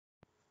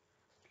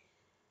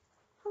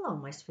Hello,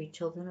 my sweet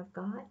children of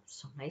God.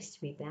 So nice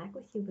to be back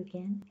with you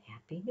again.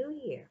 Happy New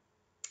Year.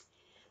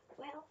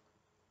 Well,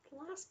 the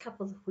last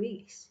couple of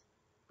weeks,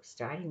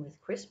 starting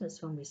with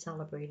Christmas when we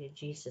celebrated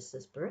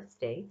Jesus'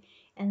 birthday,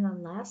 and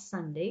then last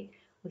Sunday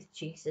with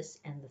Jesus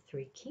and the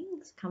three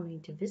kings coming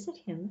to visit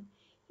him,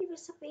 he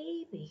was a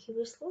baby, he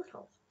was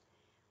little.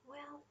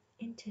 Well,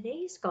 in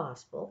today's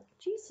gospel,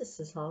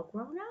 Jesus is all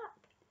grown up.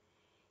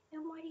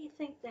 And why do you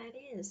think that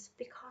is?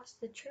 Because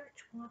the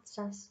church wants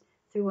us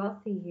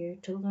throughout the year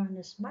to learn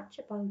as much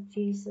about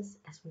Jesus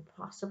as we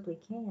possibly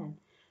can.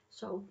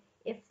 So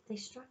if they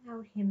strung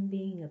out him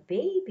being a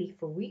baby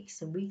for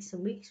weeks and weeks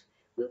and weeks,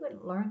 we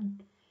wouldn't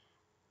learn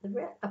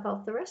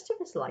about the rest of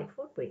his life,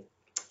 would we?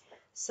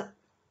 So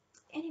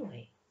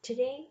anyway,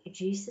 today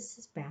Jesus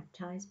is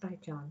baptized by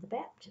John the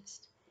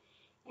Baptist.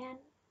 And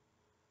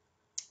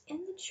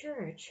in the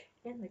church,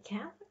 in the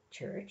Catholic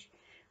Church,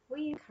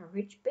 we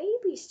encourage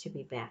babies to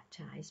be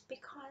baptized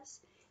because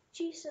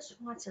Jesus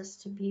wants us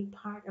to be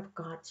part of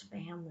God's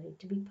family,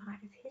 to be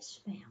part of his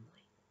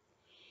family.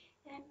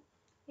 And,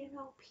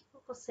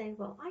 people will say,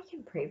 well, I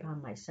can pray by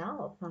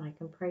myself and I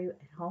can pray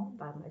at home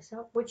by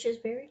myself, which is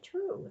very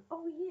true.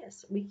 Oh,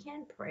 yes, we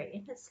can pray,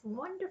 and it's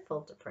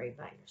wonderful to pray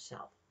by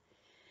yourself.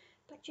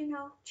 But,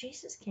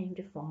 Jesus came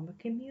to form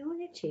a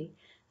community,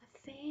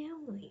 a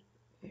family.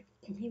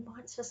 And he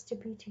wants us to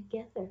be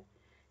together,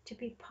 to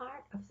be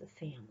part of the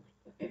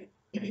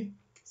family.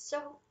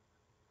 So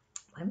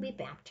when we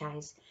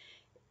baptize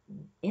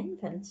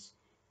infants,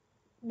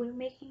 we're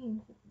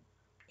making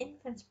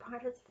infants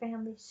part of the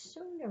family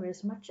sooner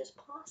as much as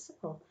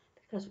possible,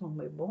 because when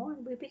we're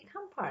born, we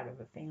become part of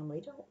a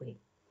family, don't we?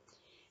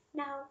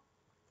 Now,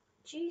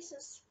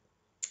 Jesus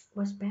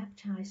was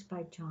baptized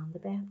by John the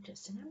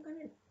Baptist, and I'm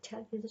going to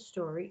tell you the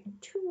story in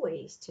two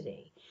ways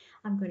today.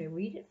 I'm going to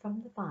read it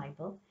from the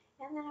Bible,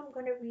 and then I'm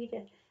going to read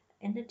it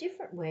in a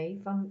different way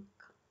from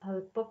a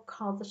book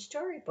called the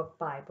Storybook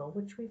Bible,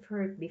 which we've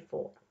heard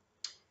before.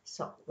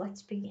 So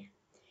let's begin.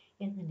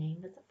 In the name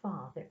of the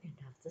Father, and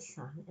of the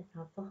Son, and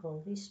of the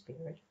Holy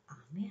Spirit.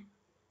 Amen.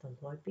 The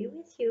Lord be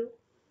with you,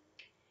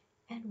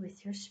 and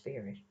with your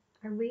spirit.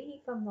 A reading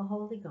from the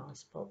Holy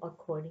Gospel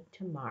according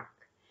to Mark.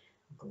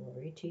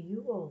 Glory to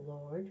you, O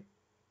Lord.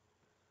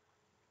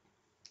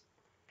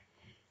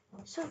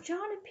 So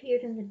John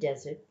appeared in the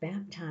desert,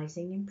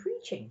 baptizing and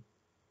preaching.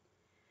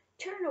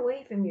 Turn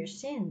away from your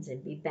sins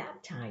and be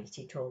baptized,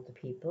 he told the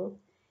people,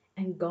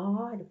 and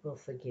God will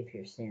forgive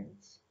your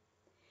sins.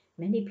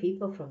 Many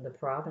people from the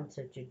province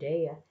of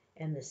Judea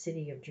and the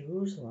city of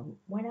Jerusalem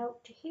went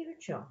out to hear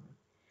John.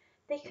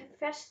 They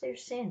confessed their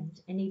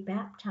sins, and he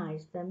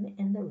baptized them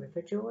in the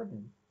river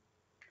Jordan.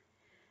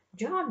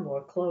 John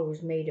wore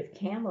clothes made of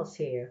camel's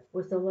hair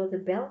with a leather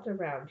belt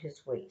around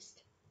his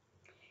waist,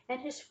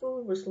 and his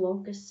food was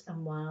locusts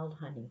and wild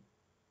honey.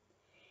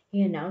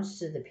 He announced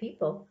to the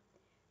people,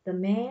 "The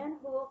man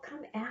who will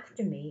come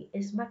after me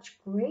is much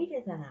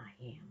greater than I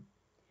am.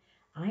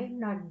 I am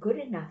not good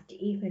enough to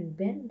even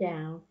bend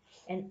down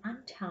and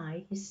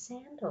untie his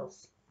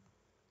sandals.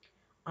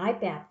 I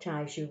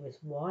baptize you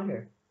with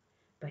water,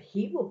 but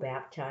he will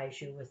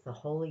baptize you with the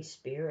Holy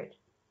Spirit."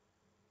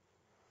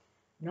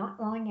 Not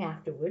long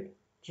afterward,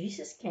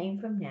 Jesus came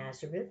from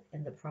Nazareth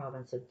in the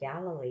province of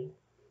Galilee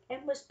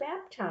and was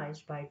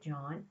baptized by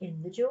John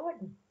in the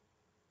Jordan.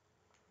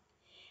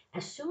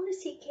 As soon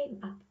as he came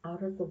up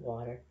out of the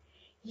water,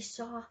 he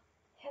saw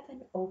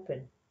heaven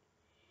open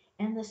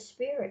and the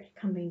Spirit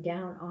coming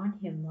down on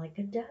him like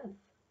a dove.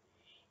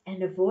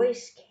 And a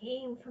voice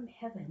came from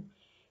heaven,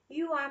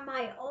 "You are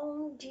my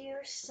own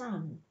dear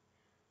Son.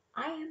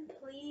 I am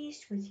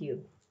pleased with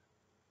you."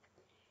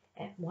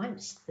 At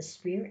once the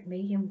Spirit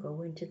made him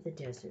go into the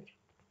desert.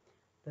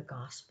 The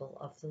Gospel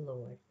of the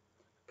Lord.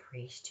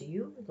 Praise to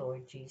you,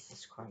 Lord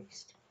Jesus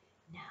Christ.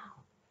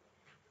 Now,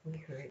 we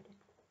heard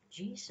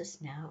Jesus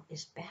now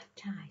is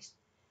baptized.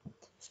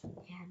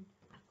 And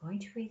I'm going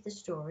to read the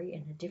story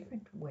in a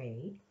different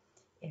way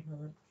in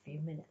a few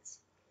minutes.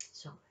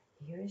 So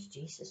here is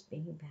Jesus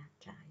being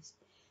baptized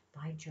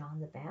by John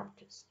the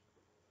Baptist.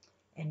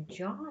 And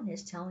John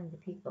is telling the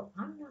people,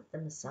 I'm not the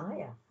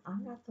Messiah.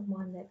 I'm not the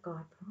one that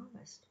God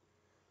promised.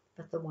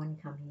 But the one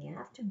coming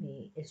after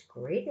me is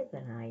greater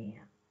than I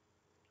am.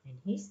 And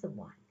he's the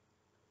one.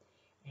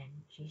 And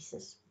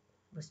Jesus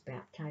was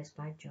baptized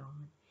by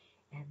John.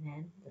 And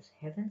then the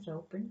heavens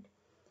opened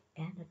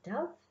and a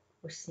dove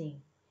was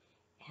seen.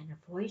 And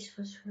a voice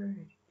was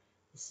heard.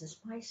 "This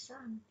is my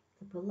Son,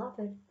 the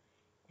beloved,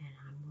 and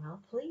I'm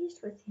well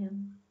pleased with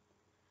him."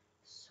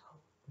 So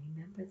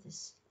remember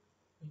this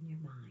in your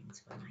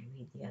minds when I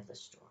read the other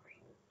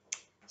story.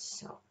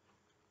 So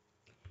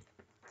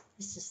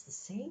this is the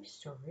same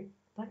story,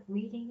 but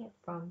reading it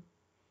from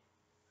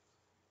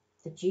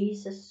the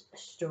Jesus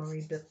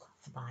Storybook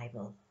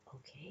Bible,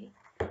 okay?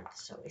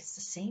 So it's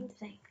the same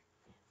thing,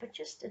 but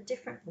just a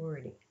different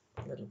wording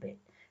a little bit,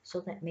 so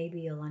that maybe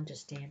you'll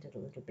understand it a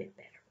little bit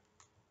better.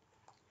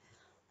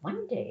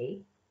 One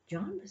day,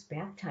 John was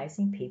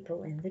baptizing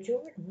people in the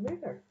Jordan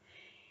River.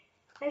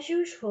 As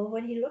usual,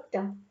 when he looked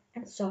up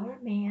and saw a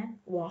man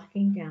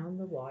walking down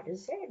the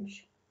water's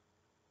edge.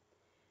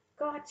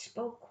 God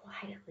spoke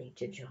quietly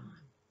to John.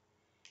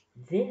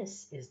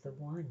 This is the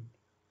one.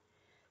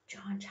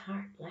 John's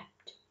heart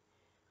leapt.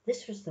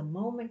 This was the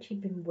moment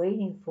he'd been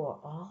waiting for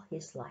all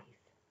his life.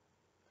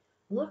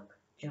 Look,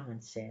 John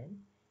said,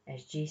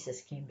 as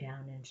Jesus came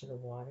down into the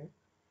water.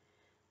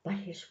 But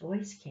his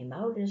voice came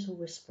out as a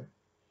whisper.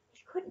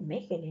 He couldn't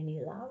make it any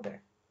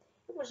louder.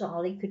 It was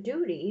all he could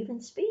do to even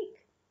speak.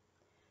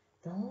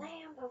 The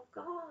Lamb of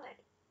God,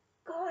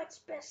 God's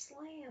best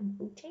lamb,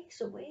 who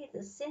takes away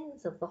the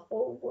sins of the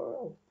whole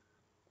world.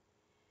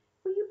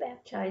 Will you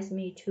baptize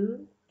me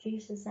too?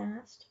 Jesus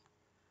asked.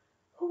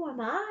 Who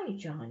am I,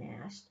 John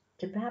asked,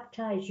 to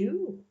baptize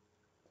you?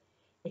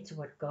 It's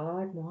what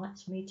God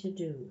wants me to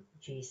do,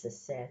 Jesus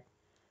said.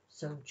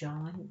 So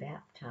John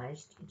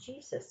baptized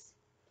Jesus.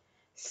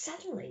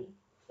 Suddenly,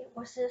 it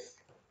was as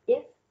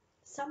if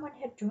someone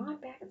had drawn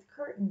back the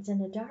curtains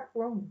in a dark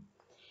room,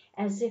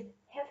 as if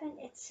heaven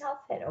itself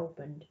had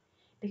opened,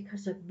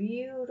 because a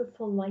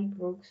beautiful light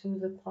broke through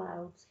the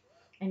clouds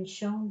and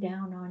shone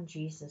down on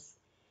Jesus,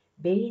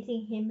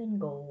 bathing him in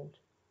gold.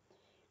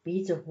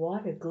 Beads of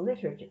water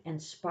glittered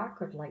and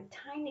sparkled like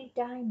tiny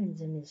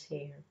diamonds in his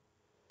hair.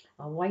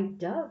 A white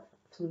dove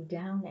flew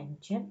down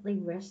and gently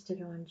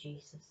rested on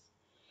Jesus,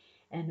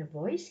 and a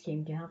voice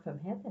came down from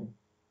heaven.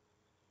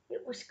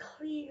 It was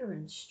clear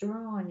and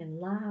strong and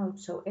loud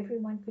so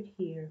everyone could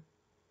hear.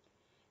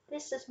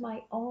 This is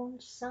my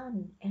own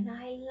son, and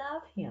I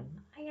love him.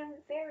 I am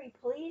very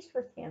pleased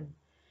with him,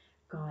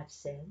 God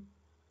said.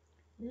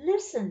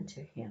 Listen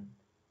to him.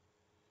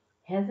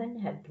 Heaven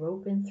had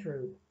broken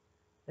through.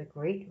 The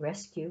great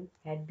rescue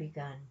had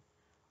begun.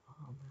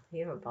 We'll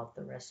hear about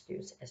the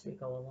rescues as we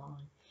go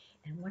along.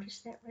 And what is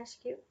that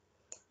rescue?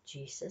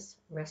 Jesus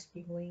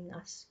rescuing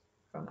us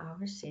from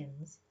our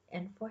sins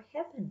and for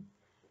heaven,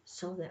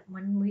 so that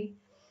when we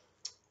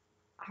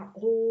are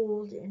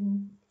old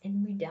and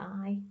we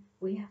die,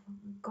 we have to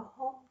go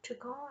home to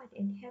God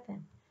in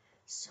heaven.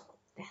 So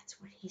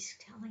that's what he's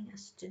telling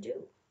us to do.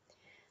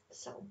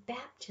 So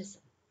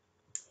baptism,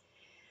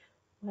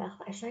 well,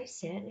 as I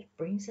said, it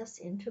brings us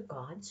into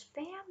God's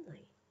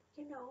family.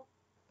 You know,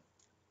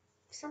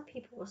 some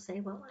people will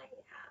say, well,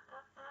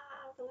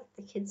 I'll let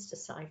the kids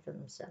decide for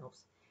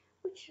themselves,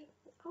 which,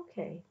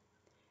 okay.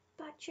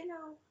 But, you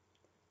know,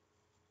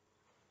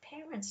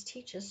 parents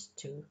teach us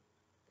to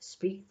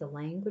speak the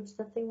language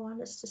that they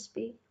want us to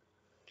speak.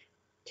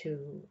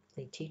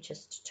 They teach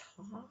us to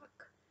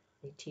talk.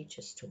 They teach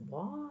us to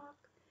walk.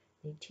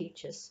 They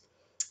teach us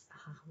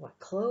what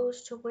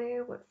clothes to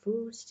wear, what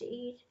foods to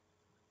eat.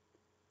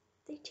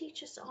 They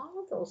teach us all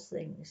of those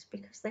things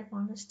because they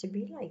want us to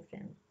be like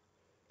them.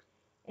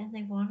 And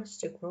they want us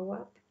to grow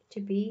up to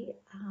be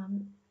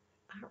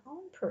our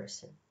own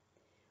person.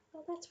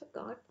 Well, that's what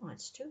God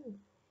wants too.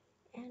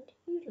 And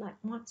he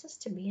wants us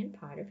to be in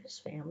part of his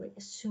family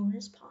as soon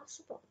as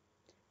possible.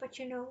 But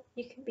you know,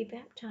 you can be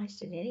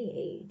baptized at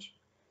any age,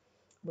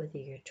 whether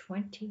you're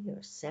 20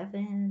 or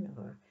 7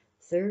 or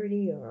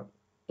 30 or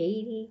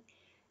 80.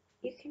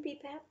 You can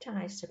be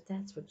baptized if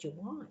that's what you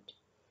want.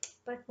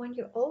 But when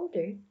you're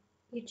older,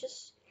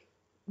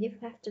 you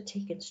have to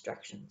take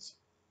instructions.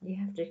 You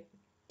have to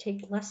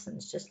take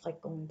lessons, just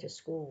like going to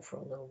school for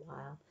a little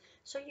while,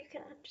 so you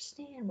can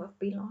understand what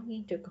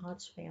belonging to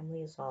God's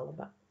family is all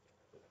about.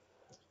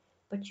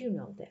 But you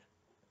know that.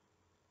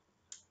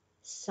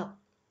 So,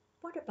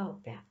 what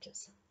about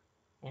baptism?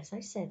 As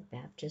I said,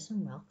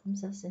 baptism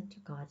welcomes us into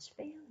God's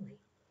family.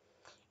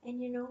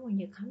 And you know, when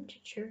you come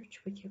to church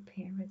with your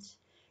parents,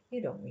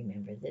 you don't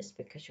remember this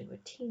because you were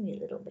teeny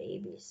little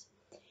babies.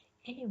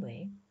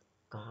 Anyway,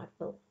 God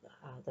will,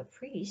 the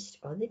priest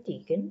or the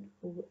deacon,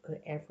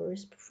 whoever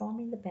is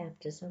performing the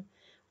baptism,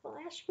 will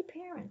ask your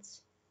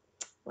parents,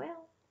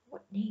 well,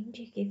 what name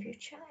do you give your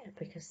child?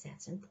 Because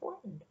that's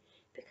important,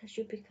 because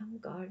you become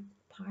God,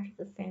 part of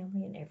the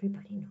family, and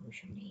everybody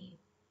knows your name.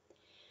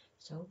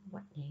 So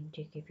what name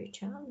do you give your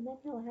child? And then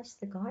he'll ask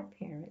the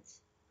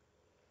godparents,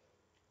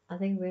 are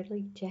they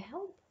ready to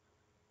help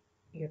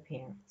your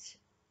parents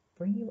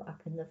bring you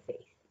up in the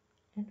faith?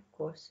 And of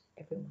course,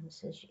 everyone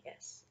says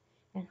yes.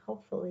 And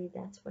hopefully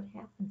that's what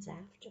happens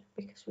after,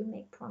 because we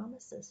make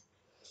promises.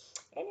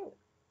 Anyway,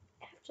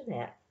 after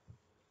that,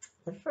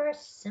 the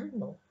first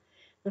symbol,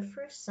 the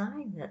first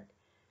sign that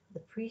the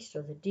priest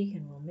or the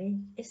deacon will make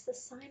is the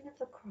sign of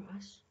the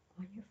cross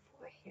on your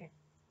forehead.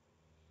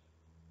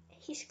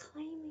 He's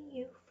claiming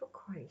you for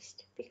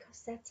Christ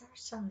because that's our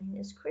sign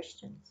as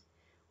Christians.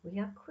 We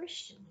are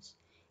Christians,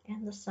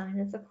 and the sign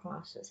of the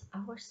cross is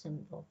our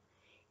symbol.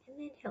 And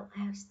then he'll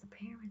ask the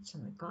parents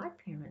and the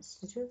godparents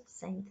to do the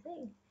same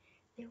thing.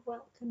 They're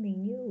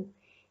welcoming you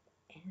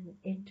and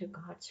into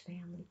God's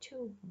family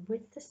too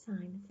with the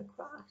sign of the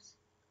cross.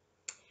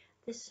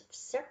 There's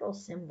several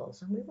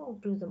symbols, and we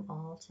won't do them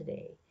all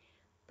today.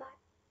 But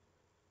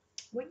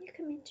when you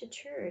come into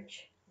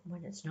church,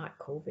 when it's not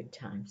COVID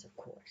times, of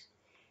course,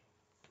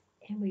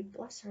 and we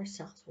bless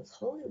ourselves with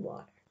holy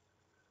water,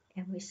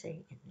 and we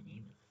say, in the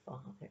name of the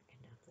Father,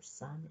 and of the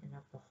Son, and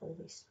of the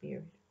Holy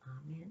Spirit,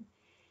 Amen.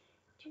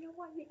 Do you know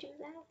why we do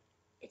that?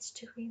 It's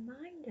to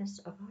remind us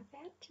of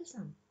our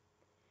baptism.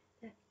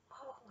 That,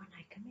 oh, when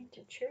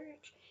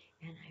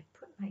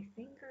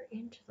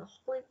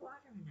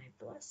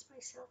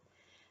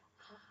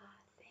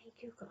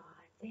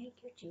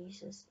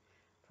Jesus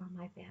for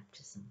my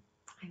baptism.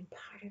 I'm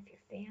part of your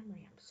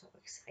family. I'm so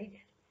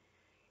excited.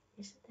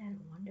 Isn't that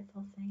a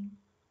wonderful thing?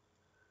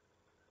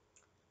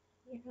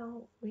 You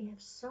know, we have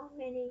so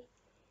many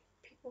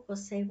people will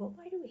say, well,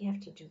 why do we have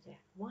to do that?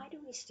 Why do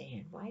we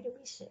stand? Why do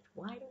we sit?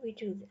 Why do we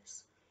do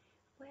this?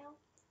 Well,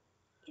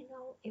 you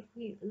know, if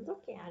we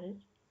look at it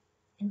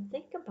and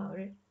think about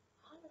it,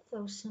 all of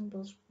those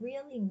symbols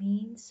really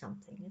mean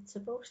something. It's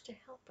supposed to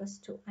help us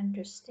to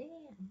understand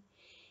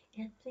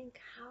and think,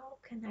 how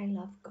can I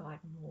love God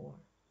more?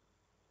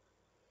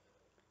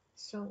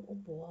 So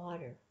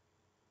water.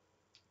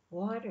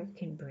 Water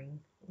can bring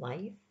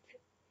life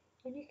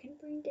and it can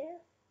bring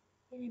death.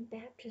 And in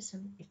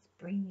baptism, it's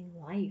bringing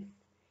life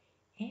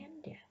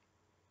and death.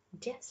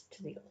 Death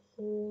to the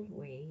old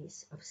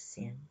ways of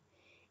sin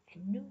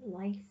and new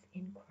life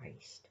in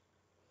Christ.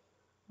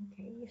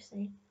 Okay, you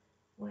say,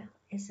 well,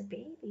 as a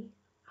baby,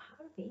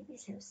 how do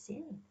babies have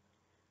sin?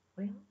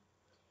 Well,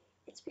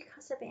 it's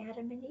because of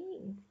Adam and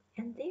Eve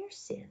and their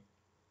sin.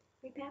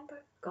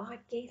 Remember, God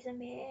gave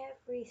them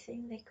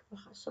everything they could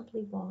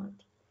possibly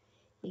want.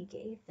 He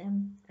gave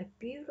them a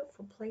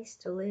beautiful place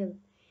to live,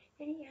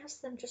 and He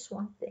asked them just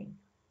one thing.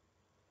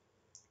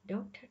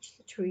 Don't touch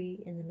the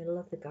tree in the middle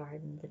of the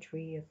garden, the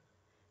tree of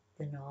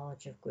the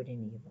knowledge of good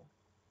and evil.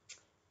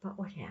 But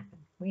what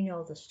happened? We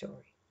know the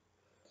story.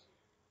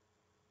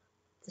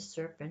 The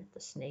serpent,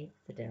 the snake,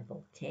 the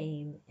devil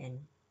came and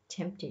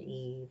tempted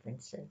Eve and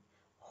said,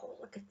 oh,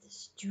 look at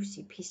this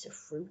juicy piece of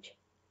fruit.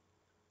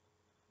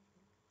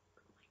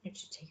 Why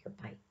don't you take a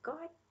bite?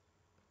 God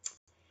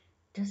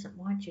doesn't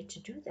want you to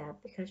do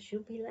that because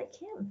you'll be like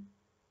Him.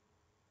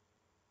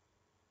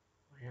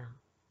 Well,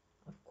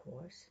 of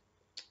course,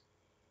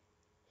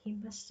 he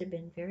must have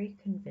been very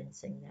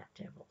convincing, that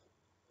devil.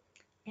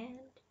 And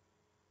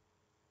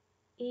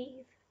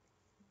Eve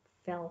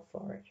fell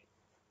for it.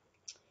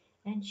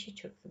 And she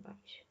took the bite.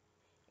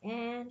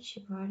 And she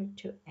brought it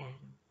to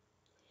Adam.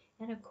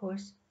 And of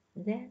course,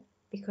 then,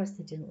 because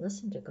they didn't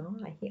listen to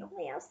God, He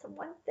only asked them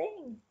one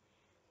thing.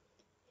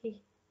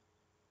 He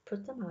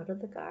put them out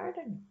of the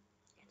garden.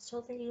 And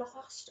so they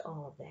lost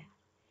all of that.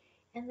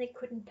 And they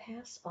couldn't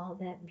pass all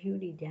that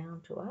beauty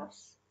down to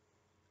us.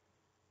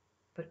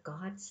 But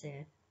God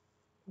said,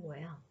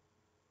 well,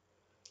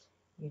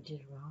 you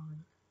did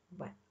wrong,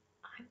 but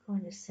I'm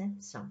going to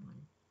send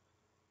someone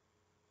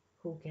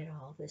who'll get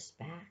all this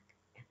back,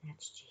 and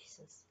that's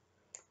Jesus.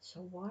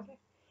 So water,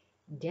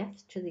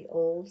 death to the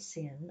old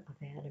sin of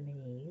Adam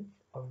and Eve,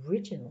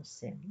 original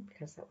sin,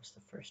 because that was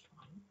the first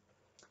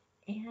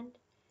one, and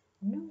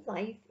new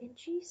life in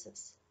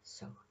Jesus.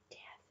 So death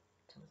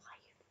to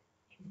life,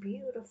 and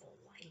beautiful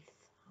life.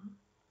 Huh?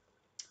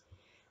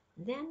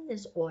 Then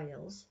there's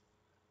oils,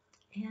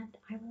 and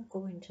I won't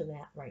go into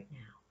that right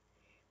now.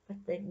 But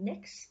the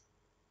next,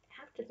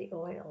 after the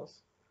oils,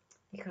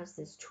 because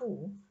there's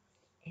two,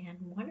 and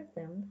one of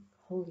them,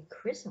 Holy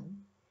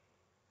Chrism,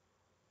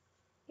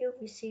 you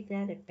receive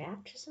that at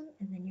baptism,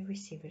 and then you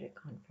receive it at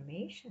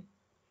confirmation.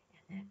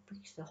 And that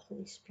brings the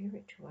Holy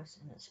Spirit to us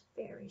in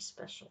a very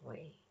special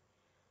way.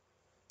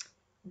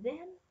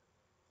 Then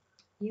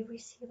you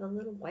receive a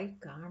little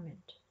white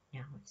garment.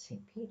 Now at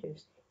St.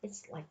 Peter's,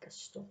 it's like a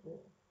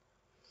stole.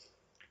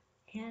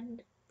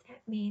 And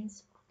that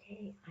means,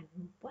 okay,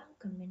 I'm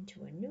welcome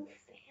into a new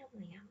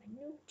family. I'm a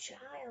new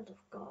child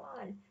of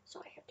God. So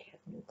I have to have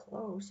new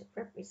clothes. It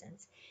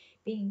represents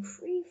being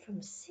free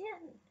from sin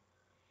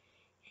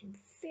and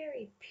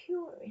very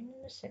pure and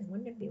innocent.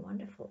 Wouldn't it be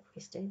wonderful if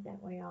we stayed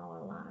that way all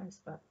our lives?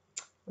 But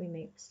we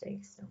make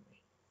mistakes, don't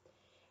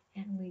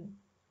we? And we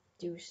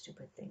do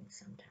stupid things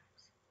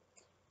sometimes.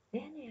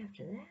 Then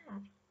after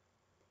that,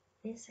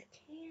 there's a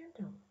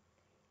candle.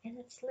 And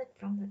it's lit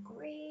from the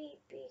great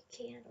big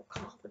candle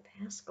called the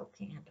Paschal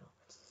candle.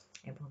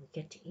 And when we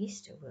get to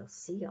Easter, we'll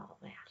see all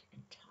that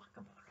and talk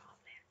about all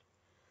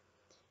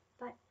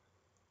that. But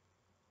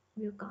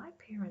your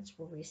godparents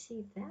will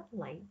receive that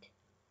light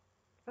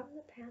from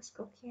the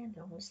Paschal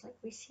candle. It's like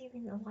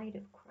receiving the light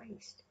of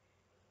Christ.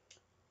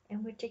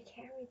 And we're to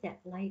carry that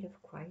light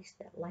of Christ,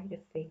 that light of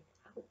faith,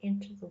 out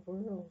into the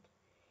world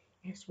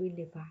as we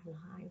live our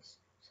lives,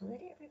 so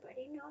that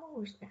everybody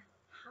knows that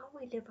how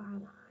we live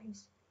our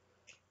lives.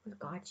 We're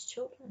God's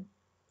children.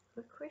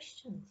 We're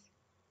Christians.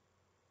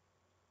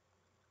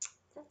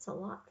 That's a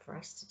lot for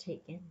us to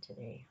take in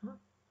today, huh?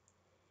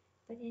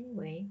 But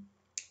anyway,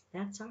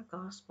 that's our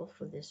gospel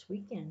for this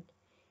weekend.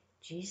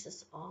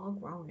 Jesus all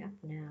grown up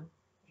now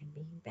and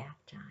being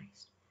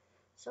baptized.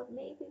 So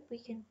maybe we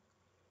can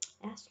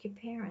ask your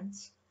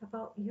parents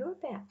about your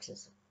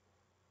baptism.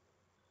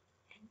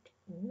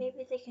 And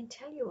maybe they can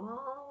tell you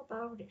all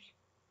about it.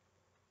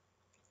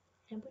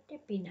 And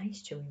wouldn't it be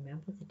nice to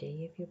remember the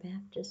day of your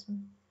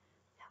baptism?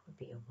 That would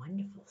be a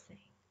wonderful thing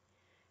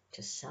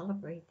to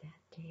celebrate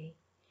that day.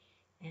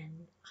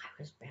 And I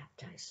was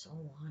baptized so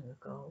long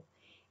ago,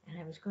 and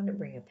I was going to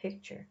bring a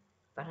picture,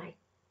 but I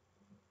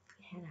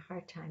had a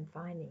hard time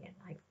finding it.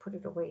 I put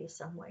it away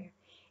somewhere.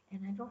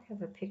 And I don't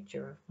have a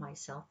picture of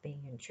myself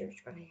being in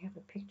church, but I have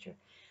a picture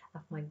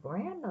of my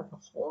grandmother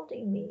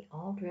holding me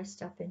all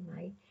dressed up in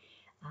my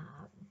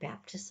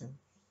baptism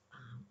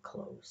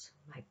clothes,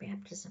 my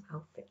baptism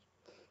outfit.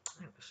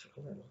 I was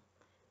little,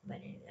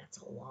 but that's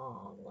a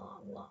long,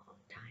 long, long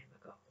time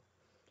ago.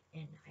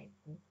 And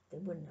they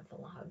wouldn't have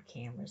allowed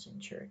cameras in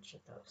church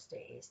at those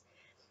days,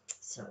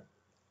 so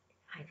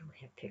I don't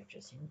have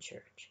pictures in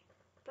church.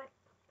 But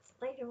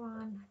later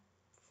on,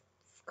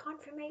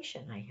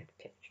 confirmation, I have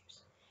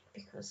pictures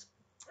because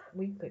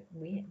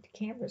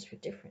cameras were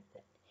different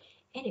then.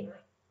 Anyway,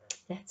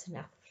 that's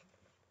enough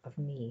of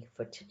me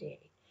for today.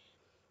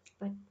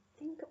 But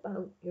think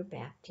about your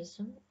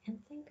baptism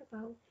and think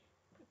about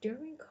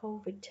during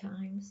COVID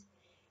times.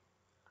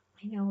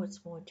 I know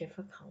it's more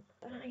difficult,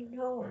 but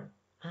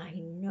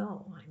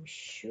I'm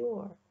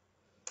sure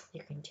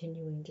you're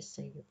continuing to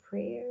say your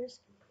prayers.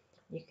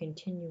 You're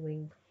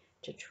continuing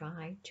to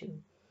try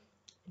to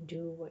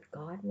do what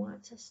God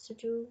wants us to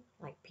do,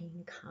 like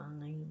being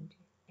kind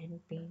and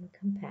being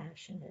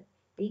compassionate,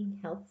 being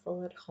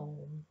helpful at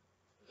home,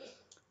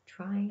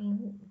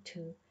 trying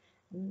to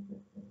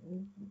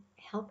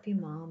help your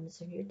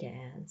moms and your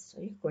dads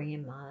or your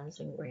grandmas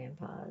and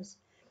grandpas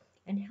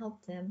and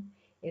help them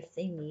if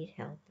they need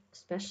help,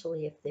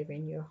 especially if they're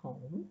in your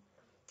home,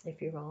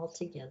 if you're all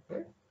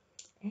together.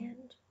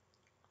 And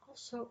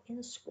also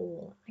in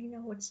school. I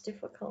know it's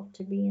difficult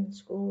to be in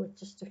school with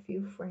just a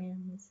few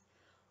friends,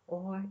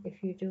 or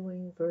if you're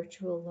doing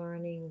virtual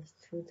learning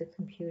through the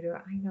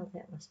computer, I know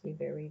that must be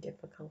very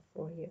difficult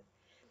for you.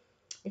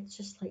 It's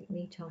just like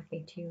me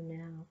talking to you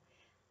now.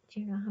 Do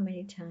you know how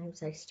many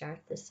times I start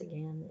this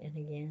again and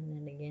again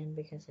and again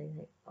because I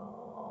think,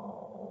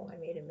 oh, I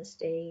made a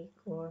mistake,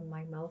 or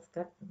my mouth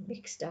got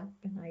mixed up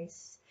and I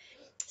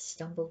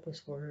stumbled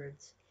with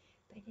words.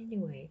 But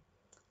anyway,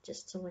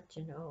 just to let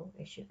you know,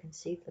 as you can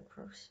see the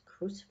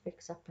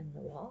crucifix up in the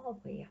wall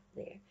way up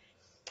there,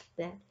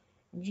 that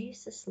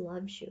Jesus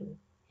loves you.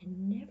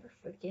 And never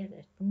forget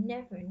it.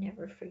 Never,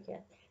 never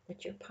forget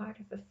that you're part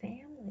of a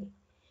family.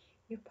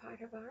 You're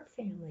part of our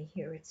family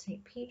here at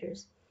St.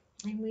 Peter's.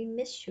 And we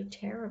miss you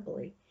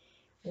terribly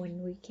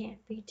when we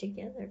can't be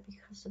together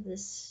because of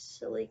this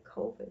silly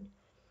COVID.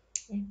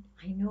 And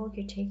I know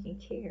you're taking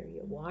care.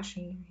 You're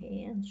washing your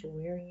hands. You're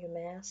wearing your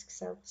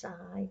masks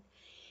outside.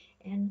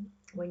 And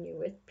when you're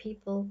with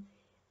people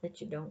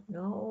that you don't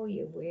know,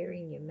 you're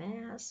wearing your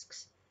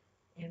masks.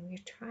 And we're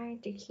trying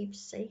to keep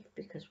safe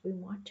because we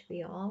want to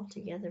be all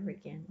together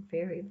again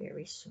very,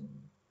 very soon.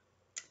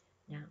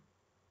 Now,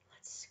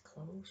 let's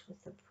close with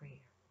a prayer.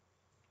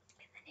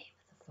 In the name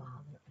of the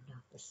Father, and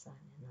of the Son,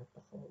 and of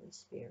the Holy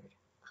Spirit.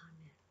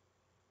 Amen.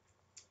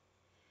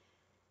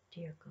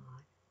 Dear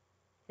God,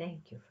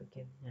 thank you for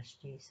giving us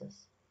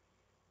Jesus.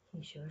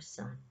 He's your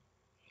Son,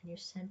 and you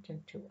sent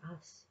him to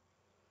us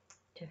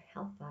to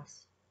help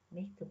us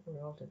make the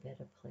world a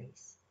better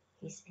place.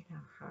 He's in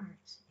our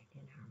hearts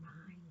and in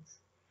our minds.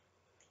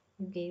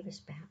 You gave us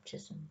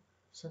baptism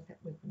so that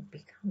we would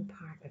become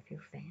part of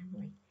your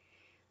family.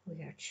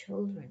 We are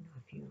children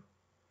of you.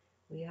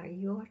 We are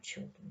your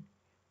children.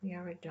 We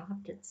are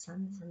adopted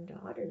sons and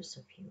daughters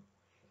of you.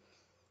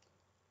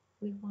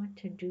 We want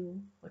to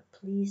do what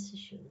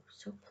pleases you,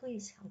 so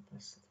please help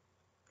us.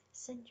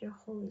 Send your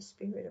Holy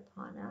Spirit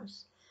upon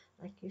us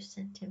like you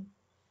sent him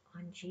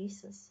on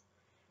Jesus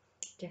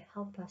to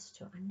help us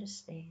to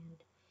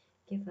understand.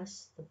 Give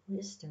us the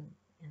wisdom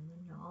and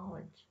the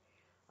knowledge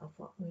of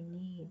what we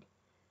need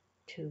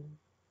to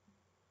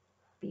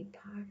be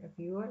part of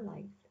your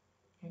life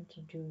and to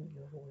do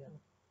your will.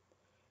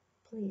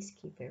 Please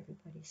keep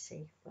everybody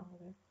safe,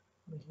 Father.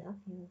 We love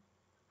you.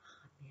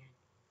 Amen.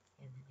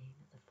 In the name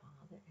of the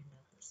Father, and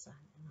of the Son,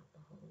 and of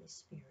the Holy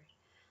Spirit.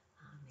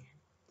 Amen.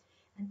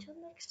 Until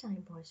next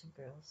time, boys and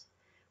girls,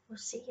 we'll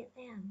see you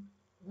then.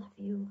 Love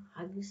you.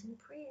 Hugs and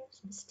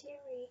prayers. Miss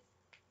Terry.